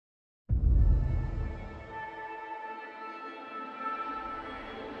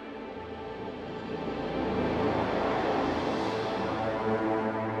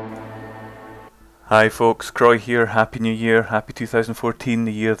Hi folks, Croy here. Happy New Year, happy 2014,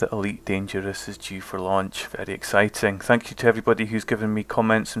 the year that Elite Dangerous is due for launch. Very exciting. Thank you to everybody who's given me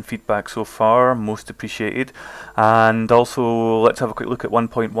comments and feedback so far, most appreciated. And also, let's have a quick look at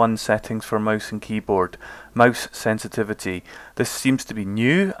 1.1 settings for mouse and keyboard. Mouse sensitivity. This seems to be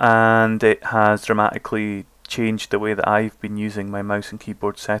new and it has dramatically changed the way that I've been using my mouse and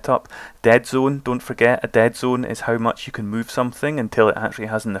keyboard setup. Dead zone, don't forget, a dead zone is how much you can move something until it actually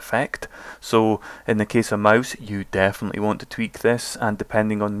has an effect. So in the case of mouse, you definitely want to tweak this, and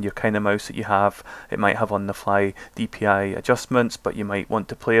depending on your kind of mouse that you have, it might have on the fly DPI adjustments, but you might want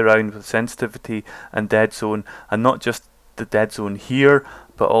to play around with sensitivity and dead zone, and not just the dead zone here,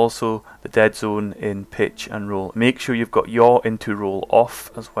 but also the dead zone in pitch and roll. Make sure you've got yaw into roll off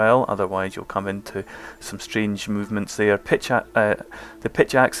as well, otherwise you'll come into some strange movements there. The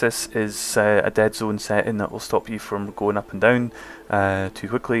pitch axis is a dead zone setting that will stop you from going up and down too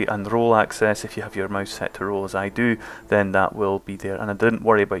quickly, and the roll axis, if you have your mouse set to roll as I do, then that will be there. And I didn't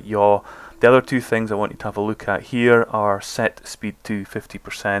worry about yaw. The other two things I want you to have a look at here are set speed to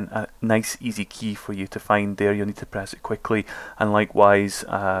 50%, a nice easy key for you to find there. You'll need to press it quickly, and likewise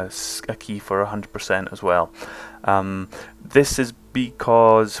a key for 100% as well. This is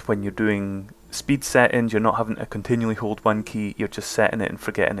because when you're doing speed settings, you're not having to continually hold one key, you're just setting it and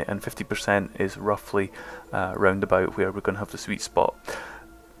forgetting it, and 50% is roughly roundabout where we're going to have the sweet spot.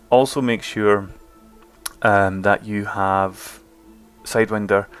 Also make sure that you have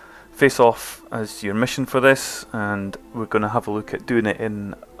Sidewinder Face-Off as your mission for this, and we're going to have a look at doing it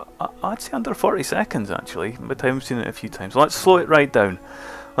in I'd say under 40 seconds actually, by the time I've seen it a few times. Let's slow it right down.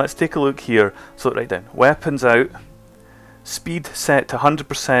 Let's take a look here. Slow it right down. Weapons out. Speed set to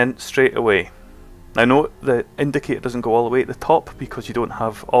 100% straight away. Now note the indicator doesn't go all the way at the top because you don't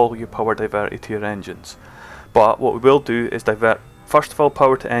have all your power diverted to your engines. But what we will do is divert first of all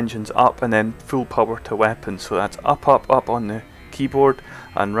power to engines up, and then full power to weapons. So that's up, up, up on the keyboard,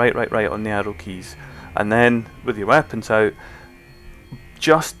 and right, right, right on the arrow keys. And then with your weapons out,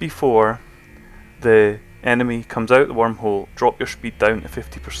 just before the enemy comes out the wormhole, drop your speed down to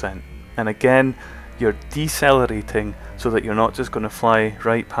 50%. And again, you're decelerating so that you're not just going to fly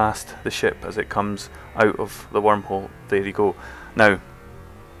right past the ship as it comes out of the wormhole. There you go. Now,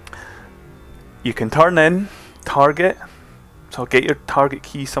 you can turn in target, so get your target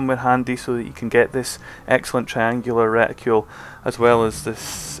key somewhere handy so that you can get this excellent triangular reticule, as well as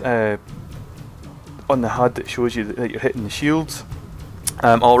this on the HUD that shows you that you're hitting the shields.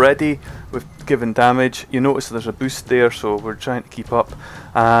 Already we've given damage. You notice there's a boost there, so we're trying to keep up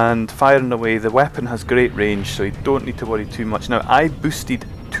and firing away. The weapon has great range, so you don't need to worry too much. Now, I boosted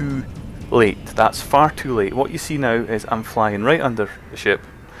too late. That's far too late. What you see now is I'm flying right under the ship.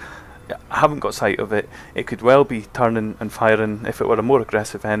 I haven't got sight of it. It could well be turning and firing. If it were a more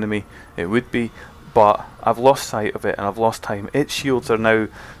aggressive enemy, it would be, but I've lost sight of it and I've lost time. Its shields are now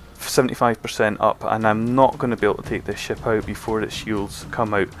 75% up, and I'm not going to be able to take this ship out before its shields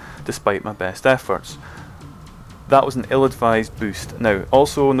come out, despite my best efforts. That was an ill-advised boost. Now,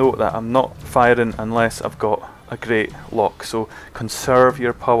 also note that I'm not firing unless I've got a great lock, so conserve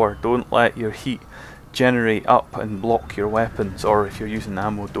your power. Don't let your heat generate up and block your weapons, or if you're using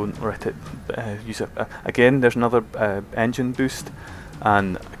ammo, don't let it use it. Again, there's another engine boost,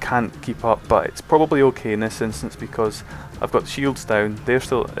 and I can't keep up, but it's probably okay in this instance because I've got the shields down, they're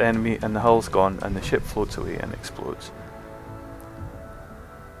still enemy, and the hull's gone, and the ship floats away and explodes.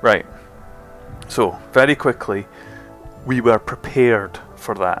 Right, so very quickly, we were prepared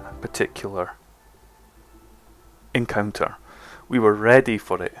for that particular encounter. We were ready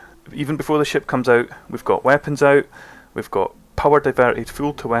for it. Even before the ship comes out, we've got weapons out, we've got power diverted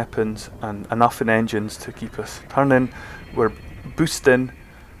full to weapons, and enough in engines to keep us turning. We're boosting,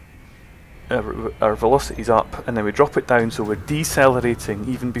 our velocity's up, and then we drop it down, so we're decelerating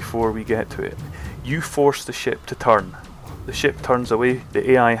even before we get to it. You force the ship to turn. The ship turns away,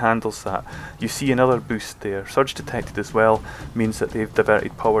 the AI handles that. You see another boost there. Surge detected as well means that they've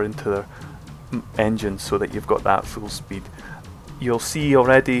diverted power into their engines so that you've got that full speed. You'll see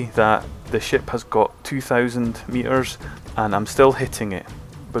already that the ship has got 2,000 meters, and I'm still hitting it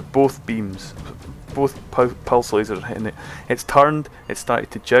with both beams. Both pulse lasers are hitting it. It's turned, it's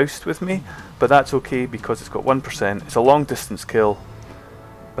started to joust with me, but that's okay because it's got 1%. It's a long distance kill.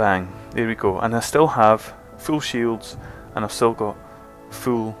 Bang, there we go. And I still have full shields, and I've still got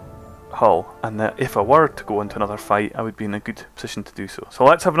full hull. And if I were to go into another fight, I would be in a good position to do so. So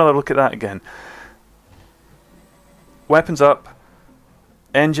let's have another look at that again. Weapons up,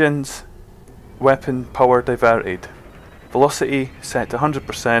 engines, weapon power diverted. Velocity set to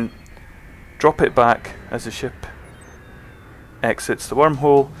 100%. Drop it back as the ship exits the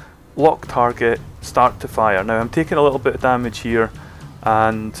wormhole, lock target, start to fire. Now I'm taking a little bit of damage here,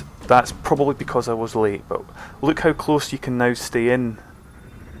 and that's probably because I was late, but look how close you can now stay in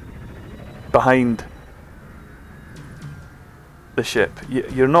behind the ship.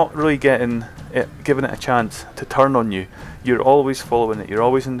 You're not really giving it a chance to turn on you. You're always following it, you're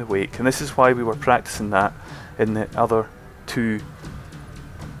always in the wake, and this is why we were practicing that in the other two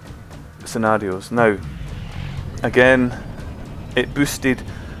scenarios. Now, again, it boosted,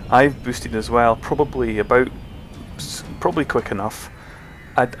 I've boosted as well, probably quick enough.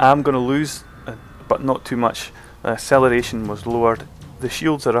 I'm going to lose, but not too much. The acceleration was lowered. The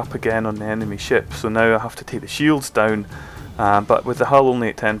shields are up again on the enemy ship, so now I have to take the shields down, but with the hull only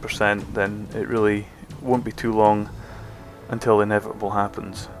at 10%, then it really won't be too long until the inevitable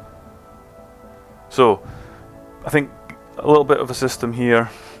happens. So, I think a little bit of a system here,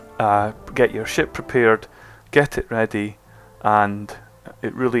 get your ship prepared, get it ready, and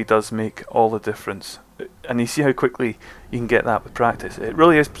it really does make all the difference. And you see how quickly you can get that with practice. It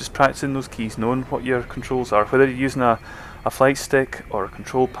really is just practicing those keys, knowing what your controls are. Whether you're using a flight stick or a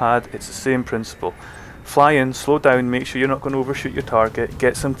control pad, it's the same principle. Fly in, slow down, make sure you're not going to overshoot your target,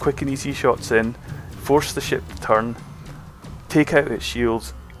 get some quick and easy shots in, force the ship to turn, take out its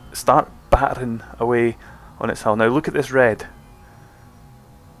shields, start battering away on its hull. Now look at this red.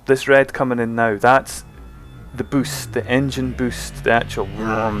 This red coming in now, that's the boost, the engine boost, the actual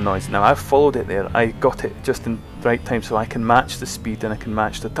warm noise. Now I've followed it there, I got it just in the right time so I can match the speed and I can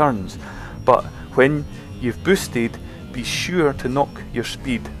match the turns. But when you've boosted, be sure to knock your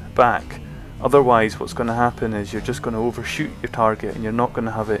speed back. Otherwise what's going to happen is you're just going to overshoot your target and you're not going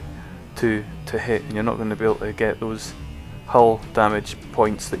to have it to hit, and you're not going to be able to get those hull damage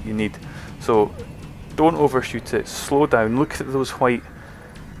points that you need. So don't overshoot it, slow down, look at those white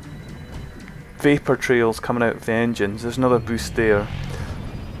vapor trails coming out of the engines. There's another boost there,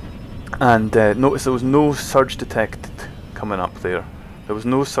 and notice there was no surge detected coming up there. There was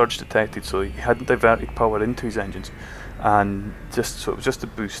no surge detected, so he hadn't diverted power into his engines, and so it was just a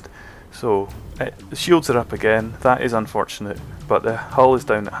boost. So the shields are up again. That is unfortunate, but the hull is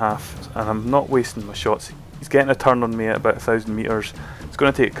down at half, and I'm not wasting my shots. He's getting a turn on me at about 1,000 meters. It's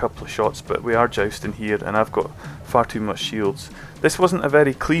going to take a couple of shots, but we are jousting here, and I've got far too much shields. This wasn't a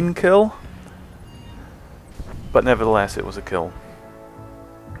very clean kill, but nevertheless it was a kill.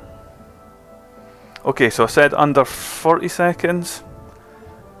 Okay, so I said under 40 seconds.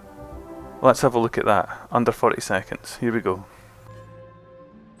 Let's have a look at that. Under 40 seconds. Here we go.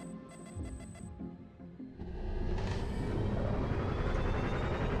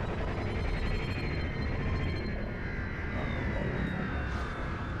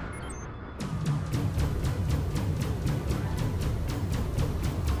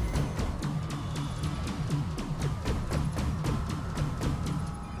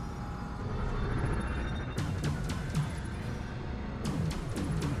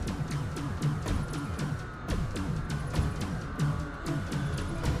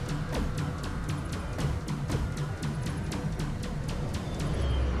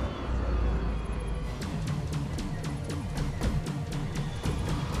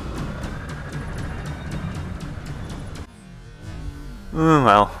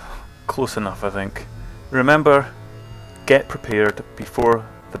 Well, close enough I think. Remember, get prepared before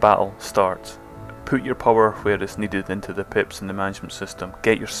the battle starts. Put your power where it's needed into the pips and the management system.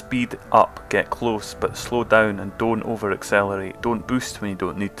 Get your speed up, get close, but slow down and don't over accelerate. Don't boost when you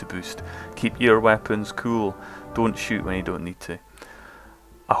don't need to boost. Keep your weapons cool, don't shoot when you don't need to.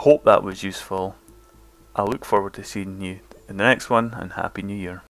 I hope that was useful. I look forward to seeing you in the next one, and Happy New Year.